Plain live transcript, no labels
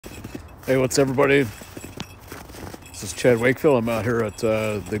Hey, what's everybody? This is Chad Wakefield. I'm out here at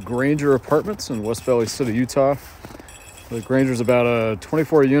the Granger Apartments in West Valley City, Utah. The Granger's about a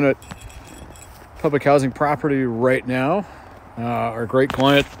 24-unit public housing property right now. Our great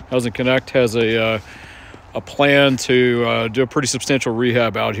client, Housing Connect, has a plan to do a pretty substantial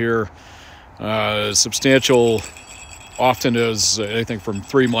rehab out here. Substantial often is anything from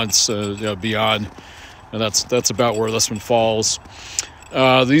 3 months beyond, and that's about where this one falls.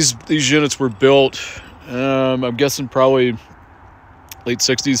 These units were built, I'm guessing probably late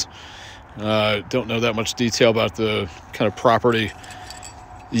 60s. Don't know that much detail about the kind of property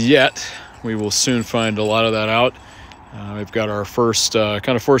yet. We will soon find a lot of that out. We've got our first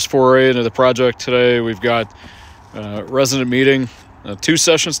foray into the project today. We've got resident meeting, 2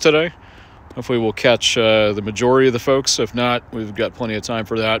 sessions today. Hopefully we'll catch the majority of the folks. If not, we've got plenty of time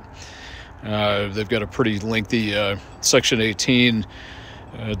for that. They've got a pretty lengthy Section 18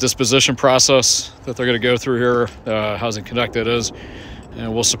 disposition process that they're going to go through here. Housing Connect, that is.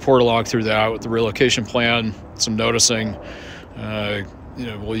 And we'll support along through that with the relocation plan, some noticing.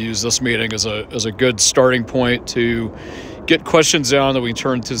 We'll use this meeting as a good starting point to get questions down that we can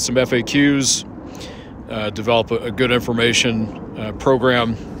turn to some FAQs, develop a good information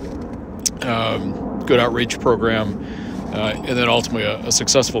program, good outreach program, and then ultimately a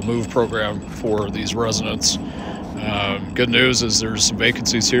successful move program for these residents. Good news is there's some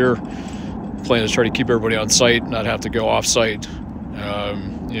vacancies here. Plan to try to keep everybody on site, not have to go off site.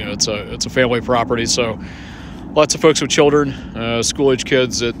 It's a family property, so lots of folks with children, school-age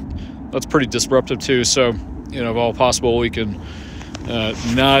kids. That's pretty disruptive too. So, if all possible, we can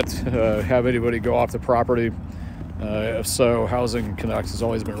not have anybody go off the property. If so, Housing Connect has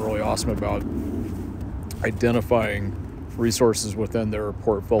always been really awesome about identifying resources within their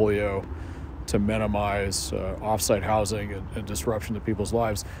portfolio to minimize off-site housing and disruption to people's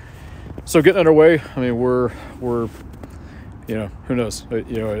lives. So getting underway, I mean, we're who knows,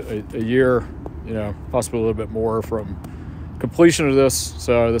 a year, possibly a little bit more from completion of this.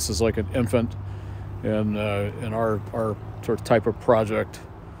 So this is like an infant in our sort of type of project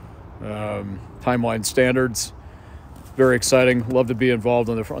timeline standards. Very exciting. Love to be involved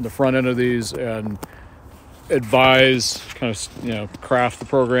on the front end of these and advise, kind of craft the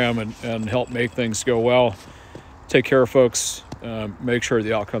program and help make things go well. Take care of folks. Make sure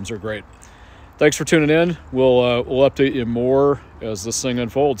the outcomes are great. Thanks for tuning in. We'll update you more as this thing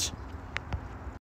unfolds.